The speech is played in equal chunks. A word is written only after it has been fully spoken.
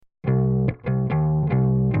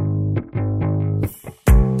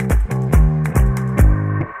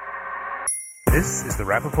This is the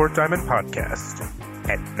Rappaport Diamond Podcast.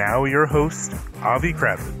 And now your host, Avi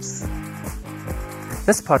Kravitz.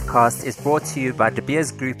 This podcast is brought to you by De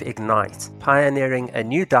Beers Group Ignite, pioneering a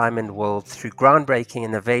new diamond world through groundbreaking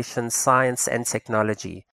innovation, science, and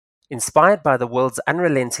technology. Inspired by the world's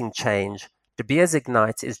unrelenting change, De Beers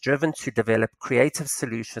Ignite is driven to develop creative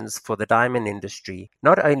solutions for the diamond industry,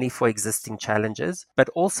 not only for existing challenges, but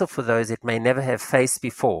also for those it may never have faced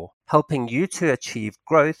before, helping you to achieve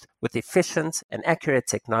growth with efficient and accurate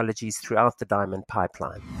technologies throughout the diamond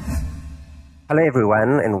pipeline. Hello,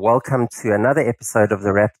 everyone, and welcome to another episode of the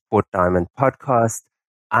Rappaport Diamond Podcast.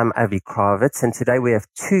 I'm Avi Kravitz, and today we have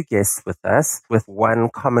two guests with us with one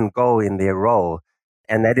common goal in their role,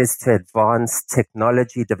 and that is to advance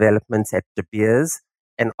technology development at De Beers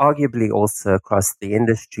and arguably also across the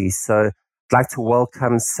industry. So I'd like to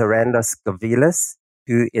welcome Sarandos Gouvelis,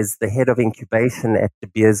 who is the head of incubation at De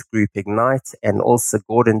Beers Group Ignite, and also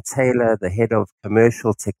Gordon Taylor, the head of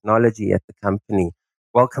commercial technology at the company.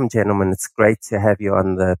 Welcome, gentlemen. It's great to have you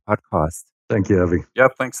on the podcast. Thank you, Avi. Yeah,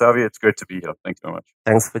 thanks, Avi. It's great to be here. Thanks very much.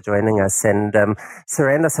 Thanks for joining us. And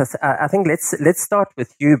Sarandos, I think let's start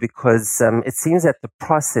with you because it seems that the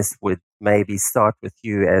process would maybe start with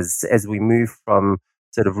you as we move from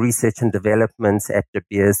sort of research and development at De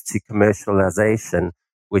Beers to commercialization,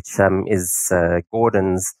 which is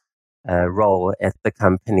Gordon's role at the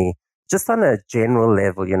company. Just on a general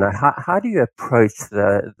level, how do you approach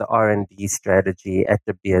the R&D strategy at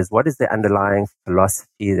De Beers? What is the underlying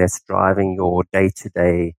philosophy that's driving your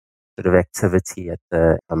day-to-day sort of activity at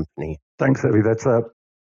the company? Thanks, Avi. That's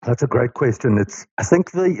a great question. I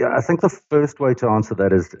think the first way to answer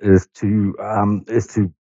that is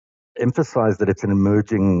to emphasize that it's an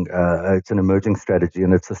emerging strategy,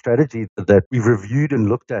 and it's a strategy that we've reviewed and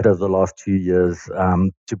looked at over the last 2 years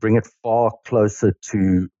to bring it far closer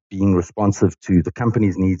to being responsive to the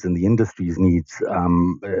company's needs and the industry's needs,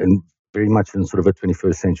 and very much in sort of a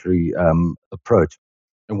 21st century approach.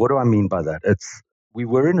 And what do I mean by that? We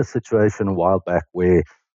were in a situation a while back where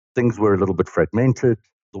things were a little bit fragmented.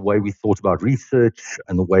 The way we thought about research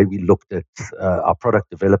and the way we looked at our product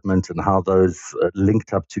development and how those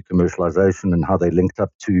linked up to commercialization and how they linked up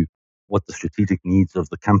to what the strategic needs of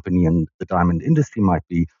the company and the diamond industry might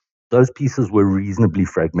be, those pieces were reasonably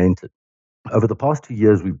fragmented. Over the past 2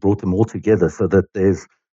 years, we've brought them all together so that there's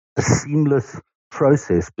a seamless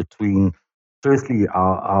process between, firstly,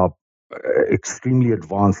 our extremely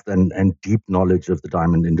advanced and deep knowledge of the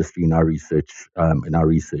diamond industry in our research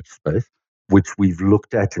space, which we've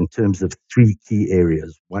looked at in terms of three key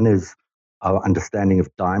areas. One is our understanding of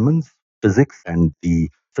diamonds, physics, and the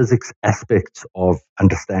physics aspects of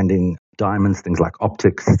understanding diamonds, things like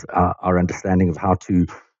optics, our understanding of how to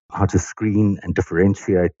screen and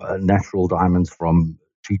differentiate natural diamonds from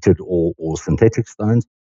treated or synthetic stones.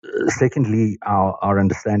 Secondly, our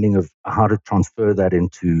understanding of how to transfer that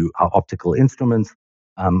into our optical instruments,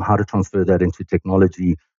 how to transfer that into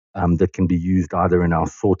technology that can be used either in our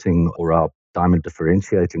sorting or our diamond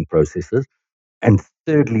differentiating processes. And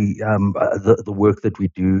thirdly, the work that we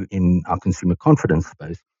do in our consumer confidence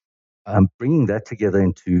space, bringing that together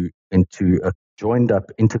into a joined up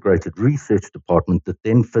integrated research department that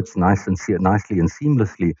then fits nicely and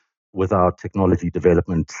seamlessly with our technology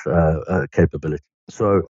development capability.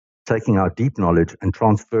 So taking our deep knowledge and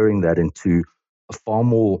transferring that into a far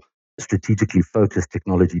more strategically focused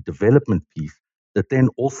technology development piece that then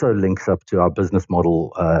also links up to our business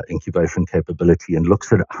model incubation capability and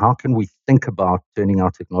looks at how can we think about turning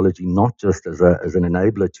our technology not just as an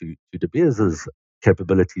enabler to De Beers'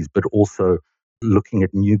 capabilities, but also looking at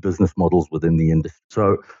new business models within the industry.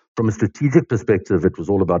 So from a strategic perspective, it was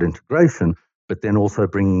all about integration, but then also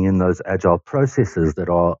bringing in those agile processes that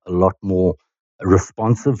are a lot more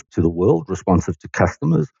responsive to the world, responsive to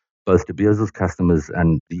customers, both De Beers' customers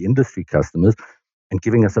and the industry customers, and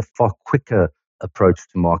giving us a far quicker approach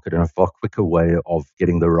to market and a far quicker way of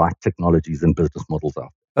getting the right technologies and business models out.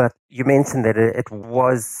 But you mentioned that it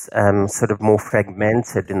was sort of more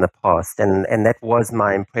fragmented in the past, and that was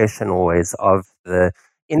my impression always of the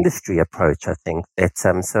industry approach, I think.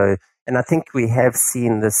 And I think we have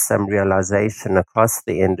seen this realization across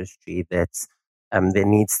the industry that there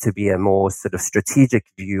needs to be a more sort of strategic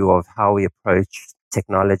view of how we approach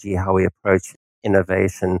technology, how we approach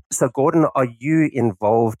innovation. So, Gordon, are you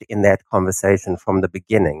involved in that conversation from the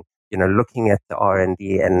beginning? Looking at the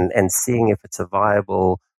R&D and seeing if it's a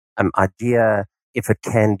viable idea, if it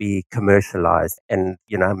can be commercialized, and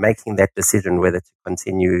making that decision whether to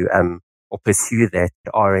continue or pursue that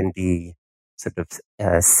R&D sort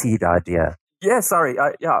of seed idea. Yeah, sorry.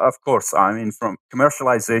 Yeah, of course. I mean, from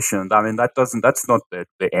commercialization, that's not the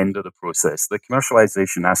end of the process. The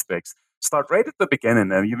commercialization aspects start right at the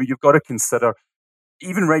beginning. You've got to consider,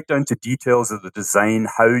 even right down to details of the design,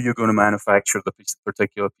 how you're going to manufacture the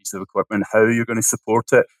particular piece of equipment, how you're going to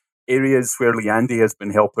support it, areas where Leandy has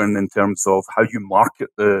been helping in terms of how you market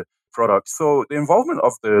the product. So the involvement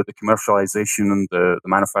of the commercialization and the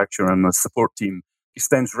manufacturer and the support team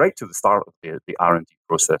extends right to the start of the R&D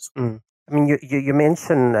process. Mm. I mean, you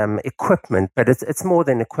mention equipment, but it's more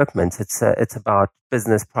than equipment. It's about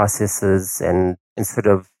business processes and sort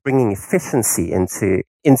of bringing efficiency into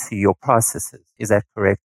your processes. Is that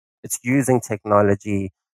correct? It's using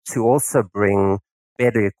technology to also bring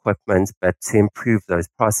better equipment, but to improve those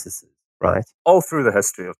processes, right? All through the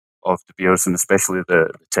history of De Beers, and especially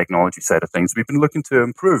the technology side of things, we've been looking to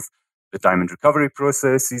improve the diamond recovery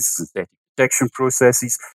processes, synthetic protection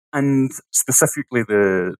processes, and specifically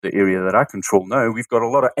the area that I control now. We've got a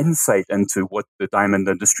lot of insight into what the diamond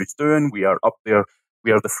industry is doing. We are up there.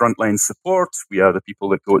 We are the frontline support. We are the people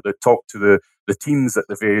that talk to the teams at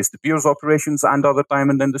the various De Beers operations and other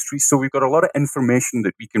diamond industries. So we've got a lot of information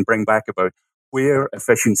that we can bring back about where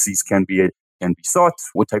efficiencies can be sought,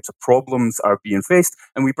 what types of problems are being faced,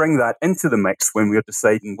 and we bring that into the mix when we're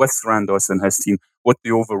deciding with Sarandos and his team what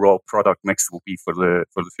the overall product mix will be for the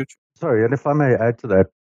future. Sorry, and if I may add to that,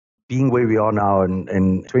 being where we are now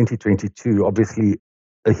in 2022, obviously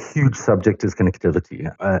a huge subject is connectivity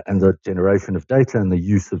and the generation of data and the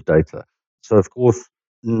use of data. So, of course,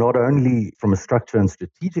 not only from a structure and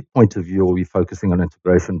strategic point of view are we focusing on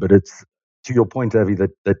integration, but it's, to your point, Avi,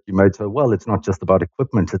 that you made so well, it's not just about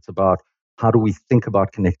equipment, it's about how do we think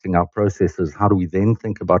about connecting our processes? How do we then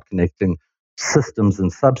think about connecting systems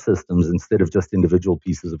and subsystems instead of just individual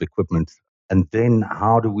pieces of equipment? And then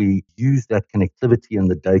how do we use that connectivity and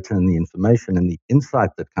the data and the information and the insight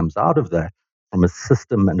that comes out of that from a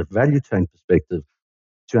system and a value chain perspective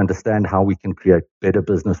to understand how we can create better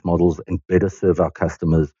business models and better serve our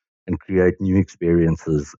customers and create new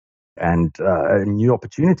experiences and new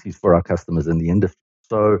opportunities for our customers in the industry.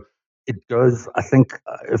 So it goes, I think,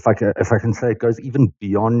 if I can say, it goes even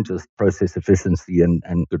beyond just process efficiency and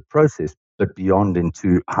good process, but beyond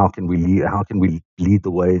into how can we lead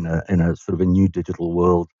the way in a sort of a new digital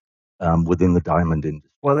world within the diamond industry.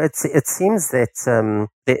 Well, it seems that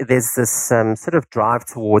there's this sort of drive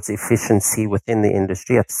towards efficiency within the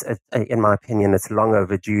industry. In my opinion, it's long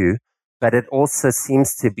overdue, but it also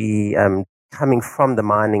seems to be coming from the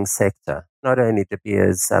mining sector, not only De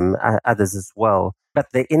Beers, others as well. But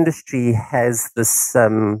the industry has this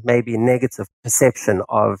maybe negative perception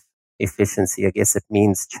of efficiency. I guess it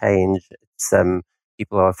means change. It's,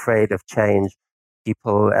 people are afraid of change.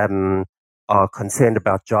 People are concerned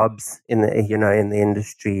about jobs in the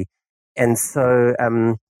industry. And so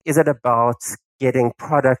is it about getting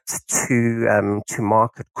product to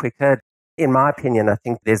market quicker? In my opinion, I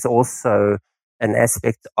think there's also an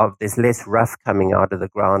aspect of there's less rough coming out of the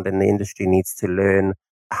ground, and the industry needs to learn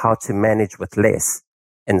how to manage with less.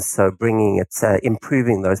 And so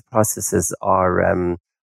improving those processes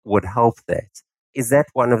would help that. Is that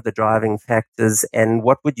one of the driving factors? And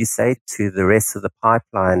what would you say to the rest of the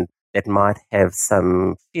pipeline that might have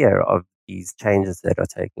some fear of these changes that are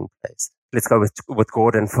taking place? Let's go with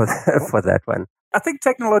Gordon for that one. I think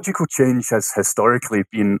technological change has historically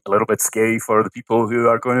been a little bit scary for the people who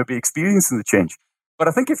are going to be experiencing the change. But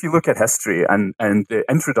I think if you look at history and the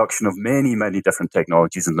introduction of many, many different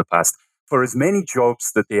technologies in the past, for as many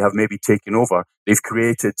jobs that they have maybe taken over, they've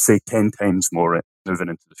created, say, 10 times more moving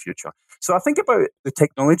into the future. So I think about the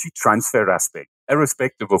technology transfer aspect,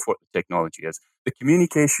 irrespective of what the technology is, the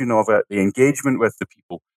communication of it, the engagement with the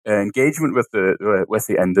people, engagement with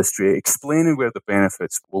the industry, explaining where the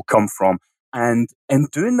benefits will come from, and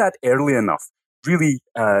doing that early enough really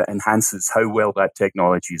enhances how well that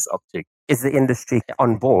technology is uptaken. Is the industry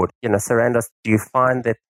on board? Sarandos, do you find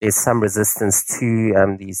that there's some resistance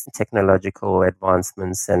to these technological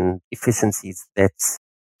advancements and efficiencies that,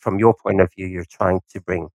 from your point of view, you're trying to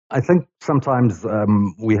bring? I think sometimes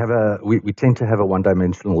we tend to have a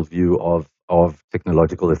one-dimensional view of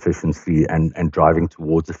technological efficiency and driving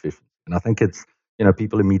towards efficiency. And I think it's,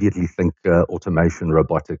 people immediately think automation,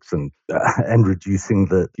 robotics, and reducing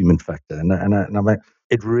the human factor. And I mean,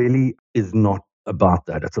 it really is not about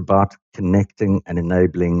that. It's about connecting and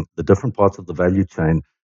enabling the different parts of the value chain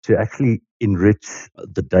to actually enrich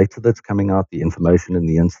the data that's coming out, the information and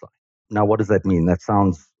the insight. Now, what does that mean? That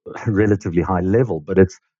sounds relatively high level, but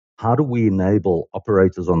it's how do we enable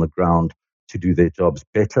operators on the ground to do their jobs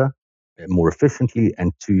better, more efficiently,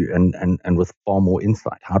 and with far more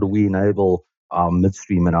insight? How do we enable our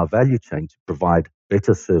midstream and our value chain to provide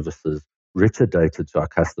better services, richer data to our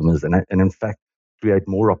customers, and in fact, create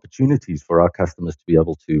more opportunities for our customers to be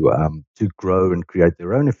able to grow and create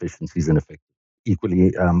their own efficiencies and effectiveness.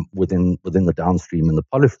 Equally, within the downstream and the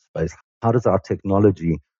polished space, how does our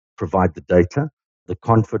technology provide the data, the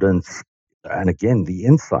confidence, and again, the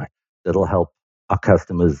insight that'll help our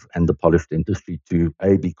customers and the polished industry to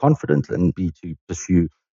A, be confident, and B, to pursue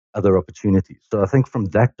other opportunities. So I think from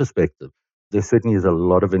that perspective, there certainly is a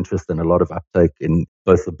lot of interest and a lot of uptake in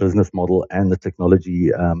both the business model and the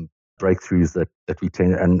technology breakthroughs that we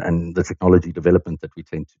tend and the technology development that we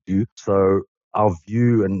tend to do. So our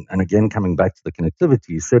view, and again, coming back to the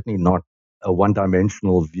connectivity, is certainly not a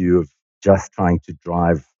one-dimensional view of just trying to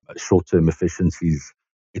drive short-term efficiencies.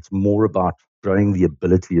 It's more about growing the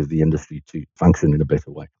ability of the industry to function in a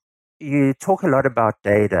better way. You talk a lot about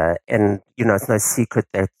data, and it's no secret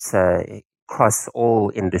that across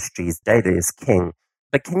all industries, data is king.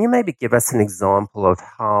 But can you maybe give us an example of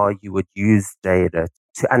how you would use data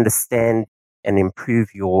to understand and improve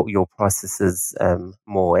your processes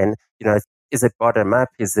more? And is it bottom up?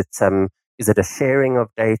 Is it a sharing of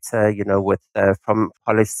data? With from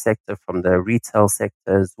polished sector, from the retail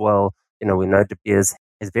sector as well. We know De Beers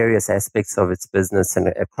has various aspects of its business and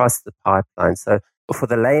across the pipeline. So for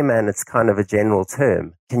the layman, it's kind of a general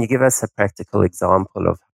term. Can you give us a practical example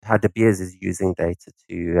of how De Beers is using data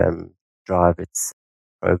to drive its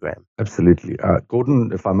program? Absolutely.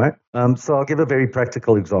 Gordon, if I may. So I'll give a very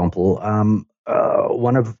practical example.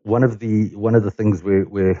 One of the things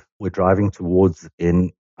we're driving towards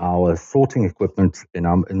in our sorting equipment in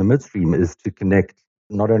the midstream is to connect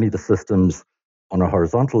not only the systems on a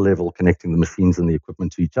horizontal level, connecting the machines and the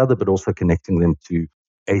equipment to each other, but also connecting them to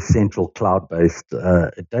a central cloud-based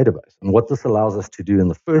database. And what this allows us to do in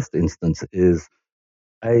the first instance is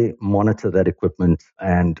monitor that equipment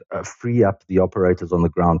and free up the operators on the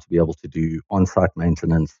ground to be able to do on-site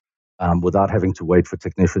maintenance without having to wait for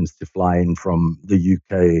technicians to fly in from the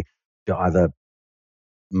UK to either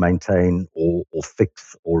maintain or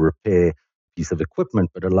fix or repair a piece of equipment,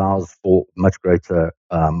 but allows for much greater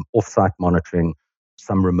off-site monitoring,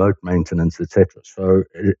 some remote maintenance, etc. So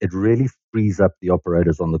it really frees up the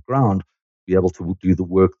operators on the ground to be able to do the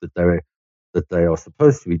work that they are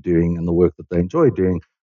supposed to be doing and the work that they enjoy doing,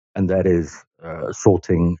 and that is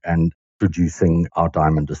sorting and producing our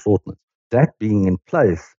diamond assortment. That being in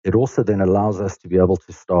place, it also then allows us to be able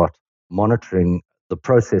to start monitoring the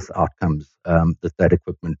process outcomes that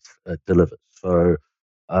equipment delivers. So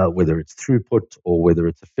whether it's throughput or whether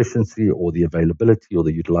it's efficiency or the availability or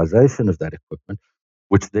the utilization of that equipment,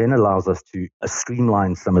 which then allows us to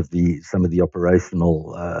streamline some of the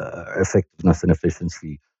operational effectiveness and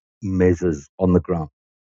efficiency measures on the ground.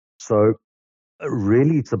 So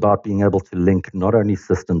really, it's about being able to link not only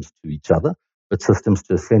systems to each other, but systems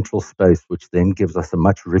to a central space, which then gives us a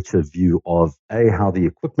much richer view of A, how the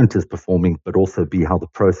equipment is performing, but also B, how the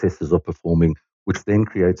processes are performing, which then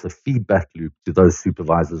creates a feedback loop to those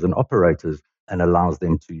supervisors and operators and allows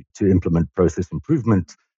them to implement process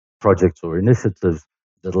improvement projects or initiatives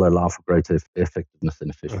that will allow for greater effectiveness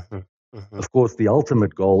and efficiency. Of course, the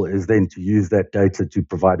ultimate goal is then to use that data to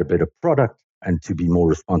provide a better product and to be more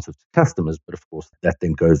responsive to customers. But of course, that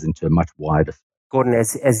then goes into a much wider. Gordon,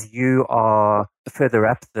 as you are further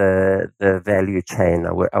up the value chain,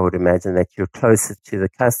 I would imagine that you're closer to the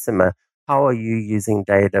customer. How are you using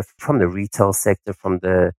data from the retail sector, from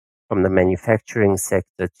the manufacturing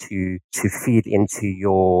sector to feed into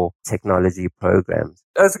your technology programs?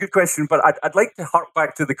 That's a good question, but I'd like to hark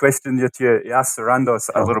back to the question that you asked Sarandos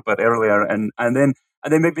a little bit earlier, and then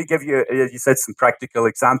maybe give you said some practical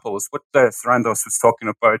examples. What Sarandos was talking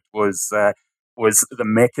about was the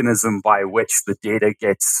mechanism by which the data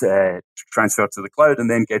gets transferred to the cloud and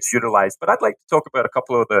then gets utilized. But I'd like to talk about a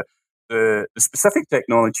couple of the specific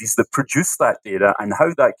technologies that produce that data and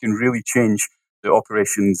how that can really change the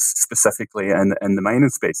operations specifically in the mining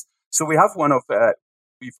space. So we have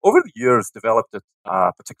we've over the years developed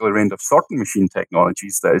a particular range of sorting machine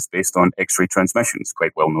technologies that is based on X-ray transmissions,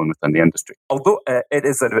 quite well known within the industry. Although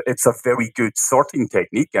it's a very good sorting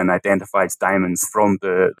technique and identifies diamonds from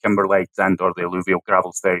the kimberlites and or the alluvial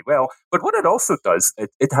gravels very well. But what it also does,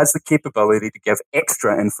 it has the capability to give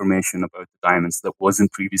extra information about the diamonds that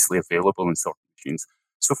wasn't previously available in sorting machines.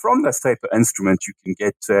 So from this type of instrument, you can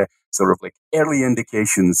get sort of like early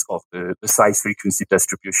indications of the size frequency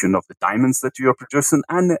distribution of the diamonds that you are producing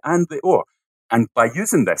and the ore. And by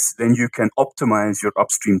using this, then you can optimize your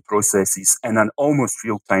upstream processes in an almost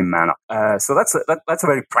real-time manner. So that's a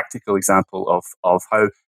very practical example of how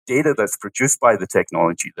data that's produced by the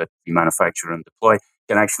technology that we manufacture and deploy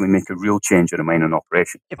can actually make a real change in a mining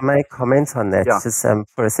operation. If I may comment on that just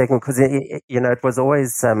for a second, because it was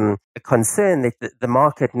always a concern that the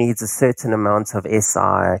market needs a certain amount of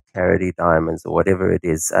SI clarity diamonds or whatever it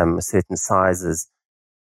is, certain sizes,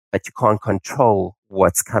 but you can't control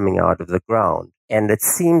what's coming out of the ground. And it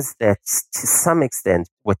seems that to some extent,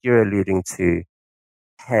 what you're alluding to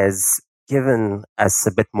has given us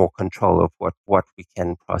a bit more control of what we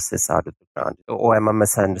can process out of the ground. Or am I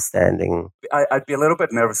misunderstanding? I'd be a little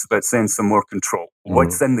bit nervous about saying some more control.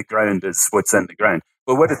 What's in the ground is what's in the ground.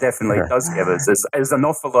 But what it definitely does give us is an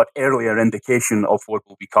awful lot earlier indication of what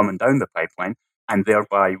will be coming down the pipeline, and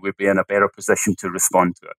thereby we'll be in a better position to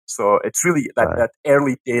respond to it. So it's really that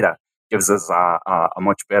early data gives us a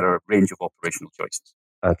much better range of operational choices.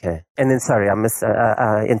 Okay. And then, sorry,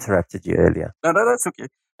 I interrupted you earlier. No, that's okay.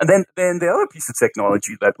 And then the other piece of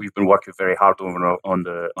technology that we've been working very hard on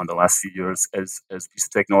the last few years is a piece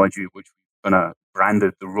of technology which we've kind of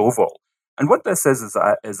branded the Rovol. And what this is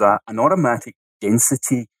an automatic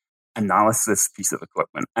density analysis piece of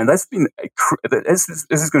equipment. And that's been this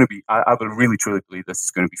is going to be, I will really truly believe this is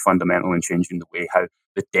going to be fundamental in changing the way how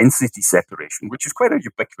the density separation, which is quite a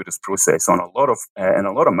ubiquitous process on in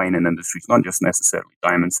a lot of mining industries, not just necessarily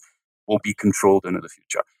diamonds, will be controlled into the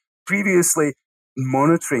future. Previously,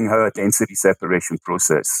 monitoring how a density separation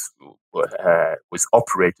process was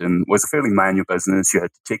operating was a fairly manual business. You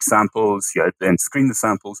had to take samples, you had to then screen the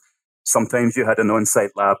samples. Sometimes you had an on-site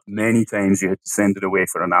lab. Many times you had to send it away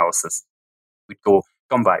for analysis. We'd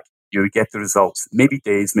come back. You would get the results, maybe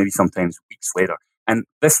days, maybe sometimes weeks later. And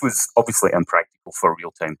this was obviously impractical for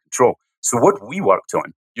real-time control. So what we worked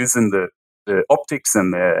on, using the optics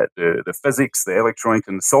and the physics, the electronic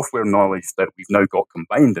and the software knowledge that we've now got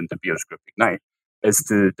combined into De Beers Group Ignite, is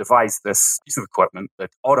to devise this piece of equipment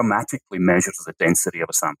that automatically measures the density of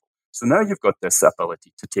a sample. So now you've got this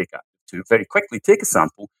ability to very quickly take a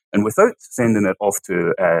sample and without sending it off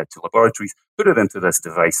to laboratories, put it into this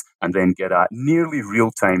device and then get a nearly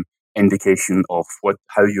real-time indication of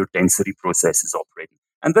how your density process is operating.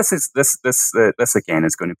 And this again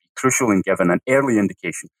is going to be crucial in giving an early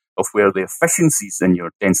indication of where the efficiencies in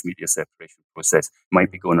your dense media separation process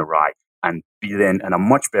might be going awry, and be then in a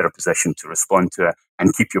much better position to respond to it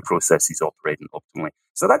and keep your processes operating optimally.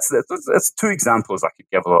 So that's two examples I could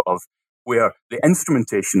give of where the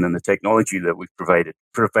instrumentation and the technology that we've provided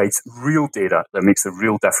provides real data that makes a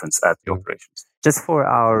real difference at the operations. Just for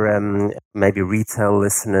our maybe retail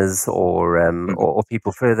listeners or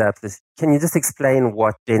people further up this, can you just explain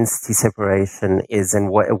what density separation is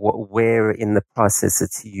and where in the process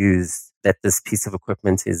it's used, that this piece of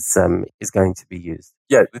equipment is going to be used?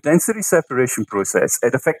 Yeah, the density separation process,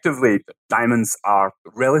 diamonds are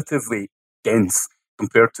relatively dense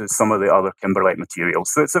compared to some of the other kimberlite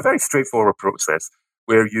materials. So it's a very straightforward process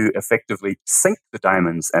where you effectively sink the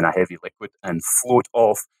diamonds in a heavy liquid and float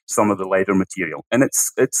off some of the lighter material. And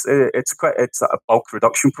it's a bulk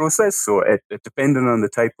reduction process. So it depending on the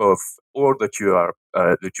type of ore that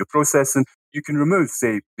you're processing, you can remove,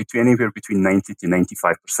 say, anywhere between 90 to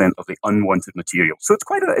 95% of the unwanted material. So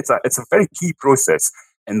it's a very key process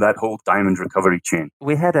in that whole diamond recovery chain.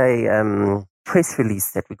 We had a press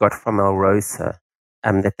release that we got from Alrosa,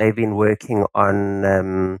 that they've been working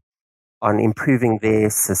on improving their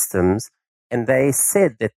systems, and they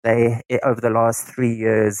said that they, over the last 3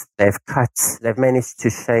 years, they've managed to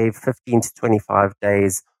shave 15 to 25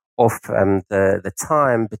 days off the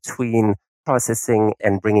time between processing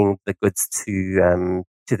and bringing the goods to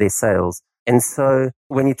their sales. And so,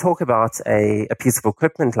 when you talk about a piece of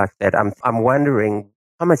equipment like that, I'm wondering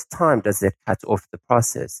how much time does that cut off the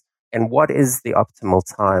process, and what is the optimal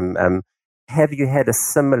time? Have you had a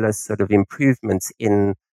similar sort of improvement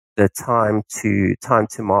in the time to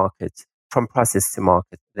market, from process to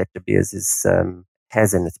market, that De Beers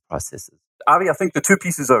has in its processes? Avi, I think the two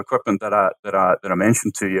pieces of equipment that I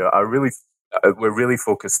mentioned to you are really we're really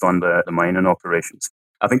focused on the mining operations.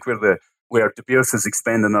 I think where De Beers is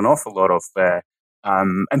expending an awful lot of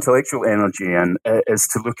intellectual energy and is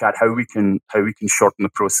to look at how we can shorten the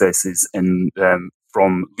processes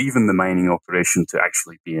from leaving the mining operation to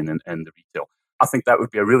actually being in the retail. I think that would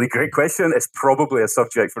be a really great question. It's probably a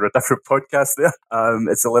subject for a different podcast there.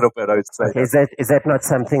 It's a little bit outside. Okay, is that not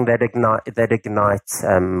something that Ignite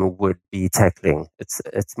would be tackling?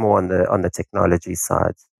 It's more on the technology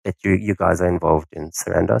side that you guys are involved in,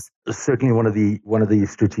 Sarandos? Certainly, one of the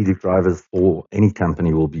strategic drivers for any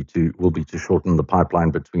company will be to shorten the pipeline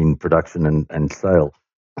between production and sale.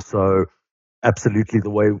 So, absolutely, the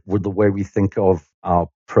way we think of our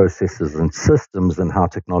processes and systems and how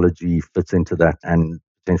technology fits into that, and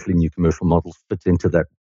potentially new commercial models fit into that,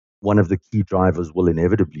 one of the key drivers will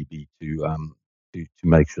inevitably be to to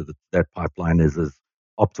make sure that that pipeline is as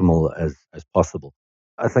optimal as possible.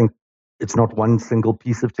 I think it's not one single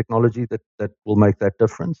piece of technology that will make that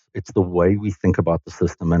difference. It's the way we think about the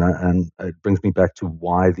system, and it brings me back to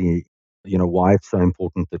why why it's so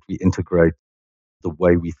important that we integrate the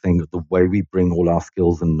way we think, the way we bring all our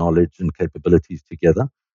skills and knowledge and capabilities together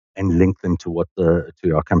and link them to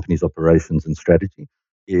our company's operations and strategy.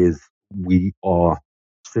 Is we are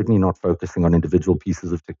certainly not focusing on individual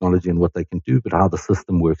pieces of technology and what they can do, but how the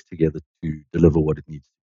system works together to deliver what it needs.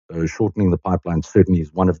 So shortening the pipeline certainly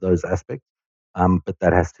is one of those aspects, but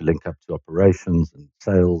that has to link up to operations and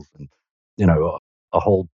sales and a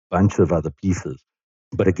whole bunch of other pieces.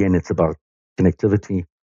 But again, it's about connectivity,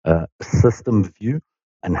 system view,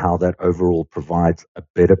 and how that overall provides a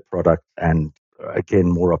better product and again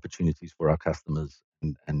more opportunities for our customers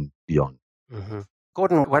and beyond. Mm-hmm.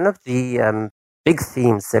 Gordon, one of the big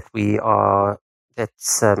themes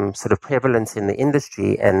that's sort of prevalent in the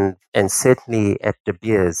industry and certainly at De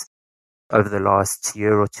Beers over the last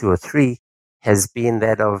year or two or three has been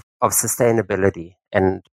that of sustainability.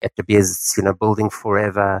 And at De Beers, it's, building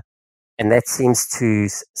forever. And that seems to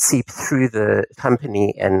seep through the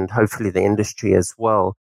company and hopefully the industry as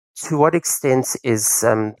well. To what extent is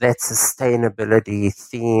that sustainability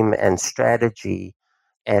theme and strategy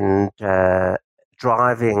and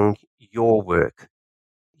driving your work,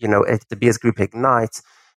 at the Beers Group Ignite?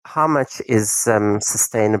 How much is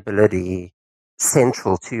sustainability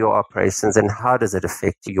central to your operations, and how does it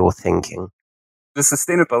affect your thinking? The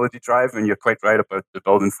sustainability drive, and you're quite right about the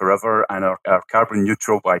building forever and our carbon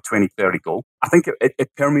neutral by 2030 goal. I think it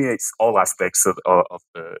permeates all aspects of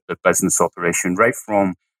the business operation, right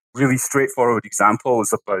from really straightforward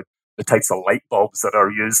examples about the types of light bulbs that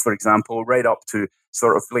are used, for example, right up to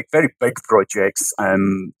sort of like very big projects,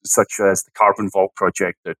 such as the Carbon Vault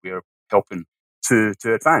project that we're helping to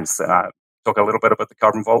advance. Talk a little bit about the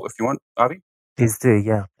Carbon Vault if you want, Avi. Please do,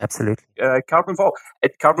 yeah, absolutely. Carbon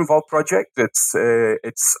Vault project. It's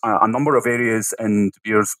a number of areas in De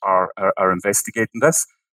Beers are investigating this.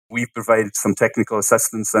 We've provided some technical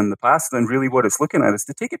assistance in the past, and really what it's looking at is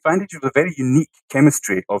to take advantage of the very unique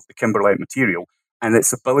chemistry of the kimberlite material and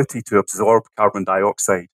its ability to absorb carbon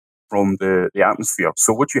dioxide from the atmosphere.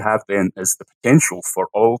 So what you have then is the potential for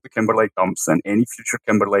all the kimberlite dumps and any future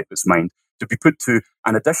kimberlite that's mined to be put to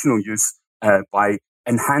an additional use by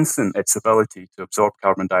enhancing its ability to absorb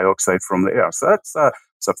carbon dioxide from the air. So it's a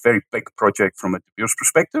very big project from a De Beers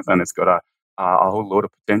perspective, and it's got a whole load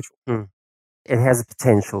of potential. It has a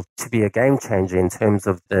potential to be a game changer in terms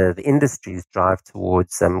of the industry's drive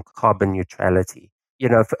towards carbon neutrality.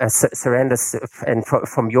 Sarandos, and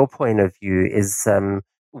from your point of view, is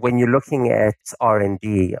when you're looking at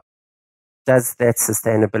R&D, does that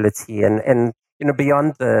sustainability and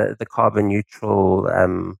beyond the carbon neutral,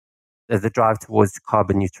 the drive towards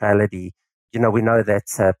carbon neutrality, we know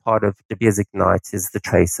that part of De Beers Ignite is the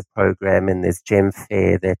Tracer program, and there's Gem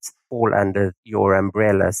Fair that's all under your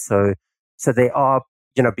umbrella. So there are,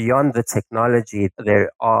 beyond the technology, there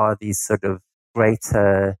are these sort of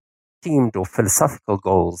greater themed or philosophical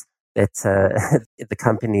goals that the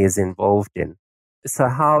company is involved in. So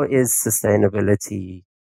how is sustainability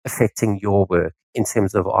affecting your work in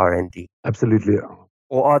terms of R&D? Absolutely.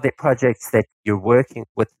 Or are there projects that you're working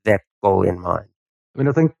with that goal in mind? I mean,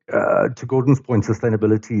 I think to Gordon's point,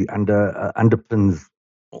 sustainability underpins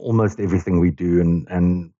almost everything we do,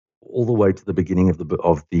 and all the way to the beginning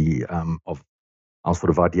of our sort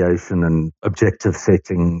of ideation and objective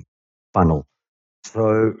setting funnel.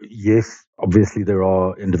 So yes, obviously there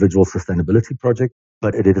are individual sustainability projects,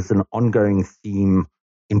 but it is an ongoing theme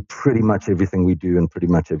in pretty much everything we do and pretty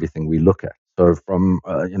much everything we look at. So from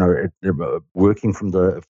working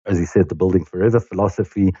from as you said, the building forever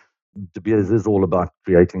philosophy, De Beers is all about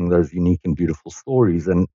creating those unique and beautiful stories,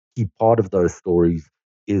 and key part of those stories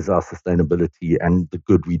is our sustainability and the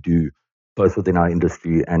good we do, both within our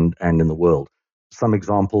industry and in the world. Some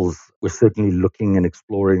examples we're certainly looking and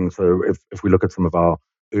exploring. So if we look at some of our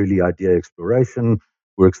early idea exploration,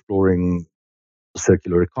 we're exploring the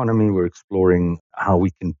circular economy, we're exploring how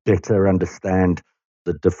we can better understand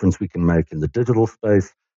the difference we can make in the digital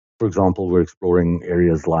space. For example, we're exploring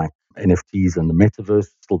areas like NFTs and the metaverse,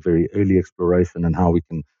 still very early exploration, and how we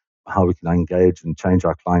can engage and change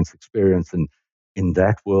our clients' experience in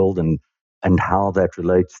that world, and how that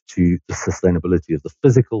relates to the sustainability of the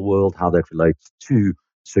physical world, how that relates to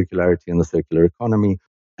circularity and the circular economy,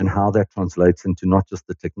 and how that translates into not just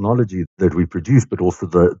the technology that we produce, but also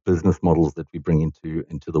the business models that we bring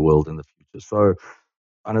into the world in the future. So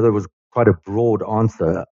I know that was quite a broad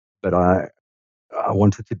answer, but I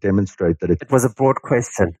wanted to demonstrate that it was a broad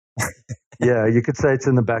question. Yeah, you could say it's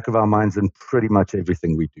in the back of our minds in pretty much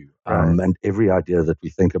everything we do, Right. and every idea that we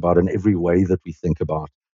think about, and every way that we think about,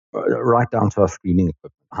 right down to our screening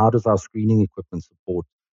equipment. How does our screening equipment support,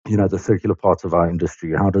 the circular parts of our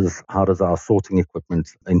industry? How does our sorting equipment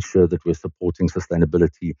ensure that we're supporting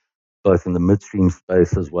sustainability, both in the midstream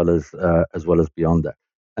space as well as beyond that?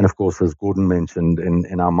 And of course, as Gordon mentioned,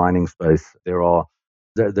 in our mining space, there are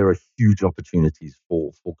huge opportunities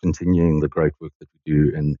for continuing the great work that we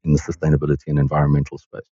do in the sustainability and environmental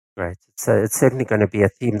space. Great. So it's certainly going to be a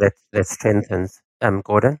theme that strengthens.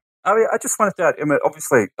 Gordon? I just wanted to add,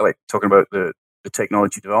 obviously, I like talking about the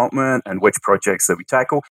technology development and which projects that we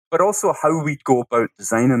tackle, but also how we go about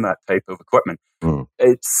designing that type of equipment. Mm.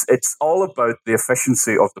 It's all about the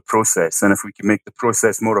efficiency of the process. And if we can make the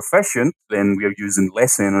process more efficient, then we are using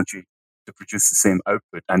less energy to produce the same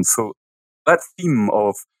output. And so that theme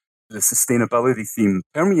of the sustainability theme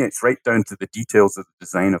permeates right down to the details of the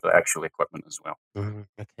design of the actual equipment as well.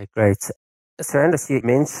 Okay, great. Sarandos, you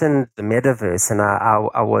mentioned the metaverse, and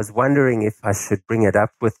I was wondering if I should bring it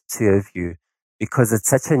up with two of you, because it's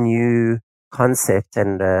such a new concept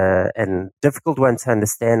and difficult one to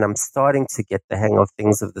understand. I'm starting to get the hang of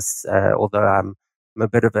things of this, although I'm a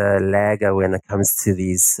bit of a lagger when it comes to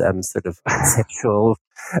these sort of conceptual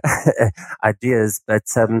ideas. But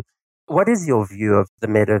what is your view of the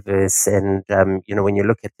metaverse? And when you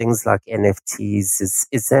look at things like NFTs,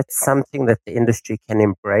 is that something that the industry can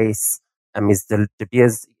embrace? Is De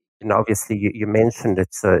Beers, obviously you mentioned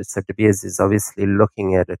it, so De Beers is obviously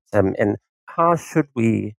looking at it. And how should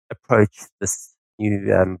we approach this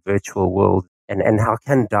new virtual world, and how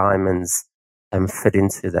can diamonds fit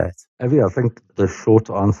into that? Avi, I think the short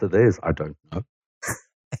answer there is I don't know.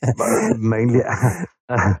 But mainly,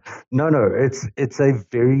 no.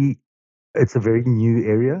 It's a very new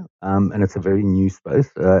area, and it's a very new space.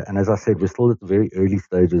 And as I said, we're still at the very early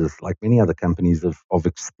stages, like many other companies, of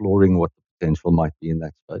exploring what the potential might be in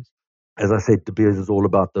that space. As I said, De Beers is all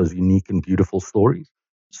about those unique and beautiful stories.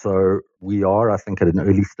 So we are, I think, at an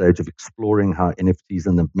early stage of exploring how NFTs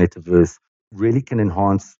and the metaverse really can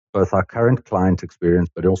enhance both our current client experience,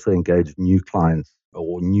 but also engage new clients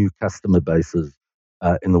or new customer bases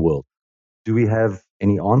in the world. Do we have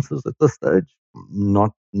any answers at this stage?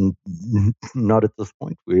 Not at this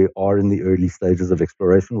point. We are in the early stages of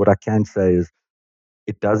exploration. What I can say is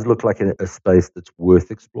it does look like a space that's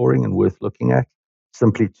worth exploring and worth looking at,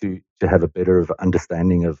 simply to have a better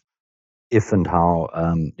understanding of if and how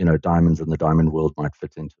diamonds and the diamond world might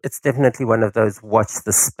fit into. It's definitely one of those watch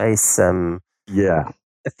the space Yeah.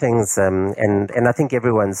 things, and I think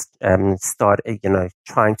everyone's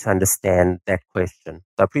trying to understand that question.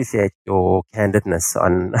 So I appreciate your candidness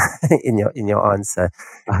on in your answer.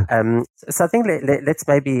 So I think let's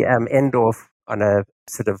maybe end off on a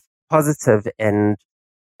sort of positive, and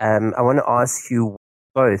I want to ask you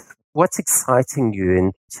both, what's exciting you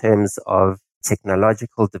in terms of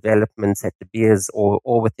technological developments at De Beers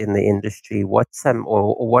or within the industry? What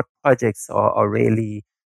what projects are really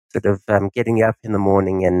sort of getting you up in the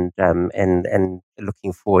morning and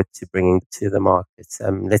looking forward to bringing to the market?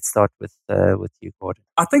 Let's start with you, Gordon.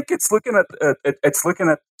 I think it's looking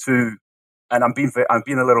at and I'm being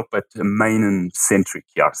a little bit mining centric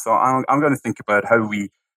here. So I'm going to think about how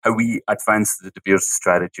we advance the De Beers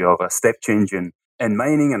strategy of a step change in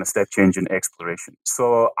mining and a step change in exploration.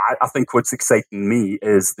 So I think what's exciting me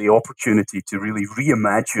is the opportunity to really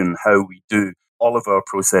reimagine how we do all of our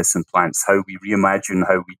processing plants, how we reimagine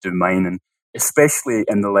how we do mining, especially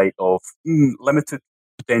in the light of limited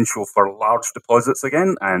potential for large deposits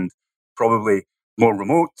again, and probably more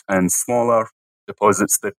remote and smaller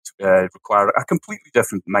deposits that require a completely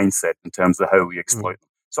different mindset in terms of how we exploit them.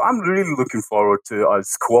 So I'm really looking forward to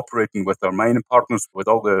us cooperating with our mining partners, with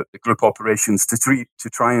all the group operations to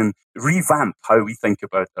try and revamp how we think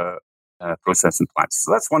about processing plants.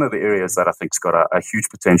 So that's one of the areas that I think's got a huge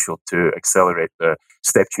potential to accelerate the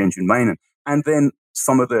step change in mining. And then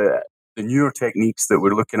some of the newer techniques that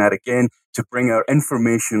we're looking at again to bring our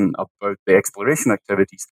information about the exploration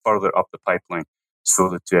activities further up the pipeline, so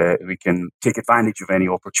that we can take advantage of any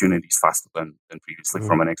opportunities faster than previously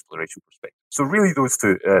from an exploration perspective. So really those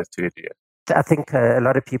two ideas. I think a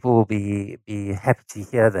lot of people will be happy to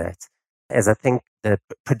hear that, as I think the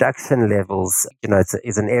production levels,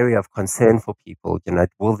 is an area of concern for people.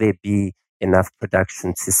 Will there be enough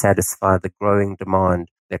production to satisfy the growing demand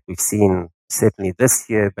that we've seen certainly this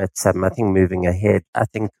year, but I think moving ahead, I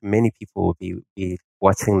think many people will be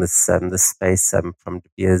watching this space from De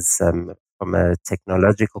Beers from a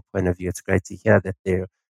technological point of view. It's great to hear that there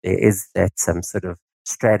is that sort of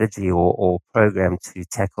strategy or program to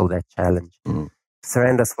tackle that challenge.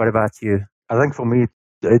 Sarandos, what about you? I think for me,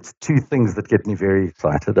 it's two things that get me very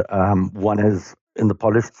excited. One is in the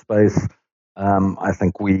polished space. I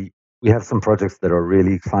think we have some projects that are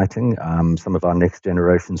really exciting. Some of our next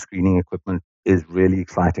generation screening equipment is really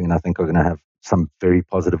exciting, and I think are going to have some very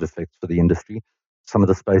positive effects for the industry. Some of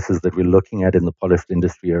the spaces that we're looking at in the polished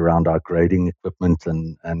industry around our grading equipment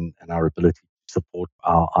and our ability to support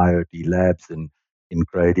our IOD labs in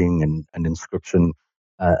grading and inscription,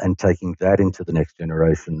 and taking that into the next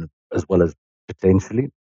generation, as well as potentially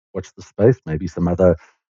watch the space, maybe some other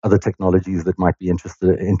technologies that might be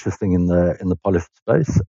interesting in the polished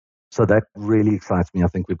space. So that really excites me. I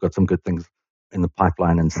think we've got some good things in the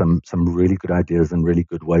pipeline and some really good ideas and really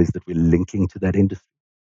good ways that we're linking to that industry.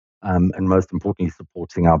 And most importantly,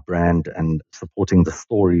 supporting our brand and supporting the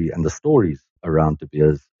story and the stories around De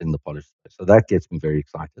Beers in the polished space. So that gets me very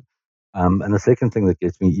excited. And the second thing that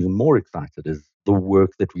gets me even more excited is the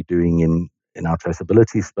work that we're doing in our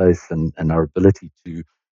traceability space and our ability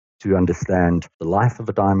to understand the life of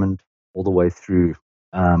a diamond all the way through,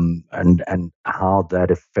 and how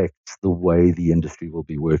that affects the way the industry will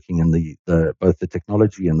be working, and the both the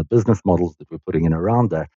technology and the business models that we're putting in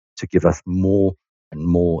around that to give us more and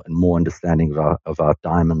more and more understanding of our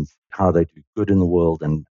diamonds, how they do good in the world,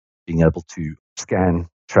 and being able to scan,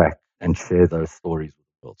 track, and share those stories with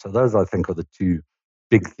the world. So those, I think, are the two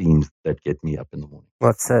big themes that get me up in the morning.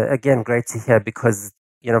 Well, it's again great to hear because,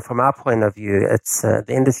 from our point of view, it's the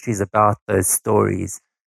industry is about those stories,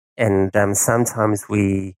 and sometimes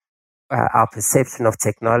our perception of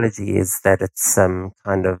technology is that it's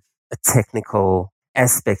kind of a technical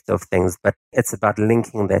aspect of things, but it's about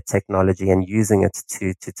linking that technology and using it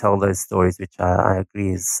to tell those stories, which I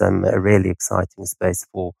agree is a really exciting space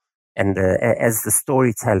for. And as the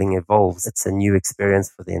storytelling evolves, it's a new experience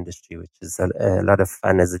for the industry, which is a lot of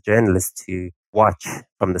fun as a journalist to watch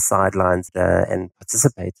from the sidelines and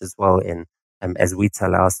participate as well in as we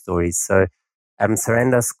tell our stories. So,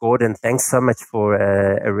 Sarandos, Gordon, thanks so much for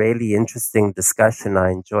a really interesting discussion.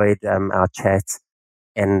 I enjoyed our chat,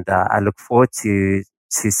 and I look forward to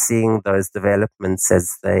seeing those developments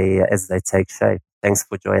as they take shape. Thanks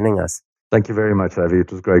for joining us. Thank you very much, Avi.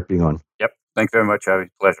 It was great being on. Yep. Thank you very much, Avi.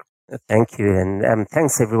 Pleasure. Thank you. And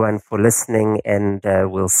thanks everyone for listening, and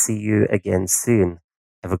we'll see you again soon.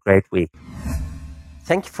 Have a great week.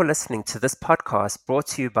 Thank you for listening to this podcast brought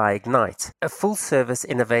to you by Ignite, a full-service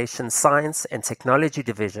innovation, science and technology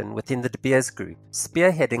division within the De Beers Group,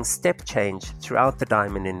 spearheading step change throughout the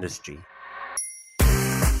diamond industry.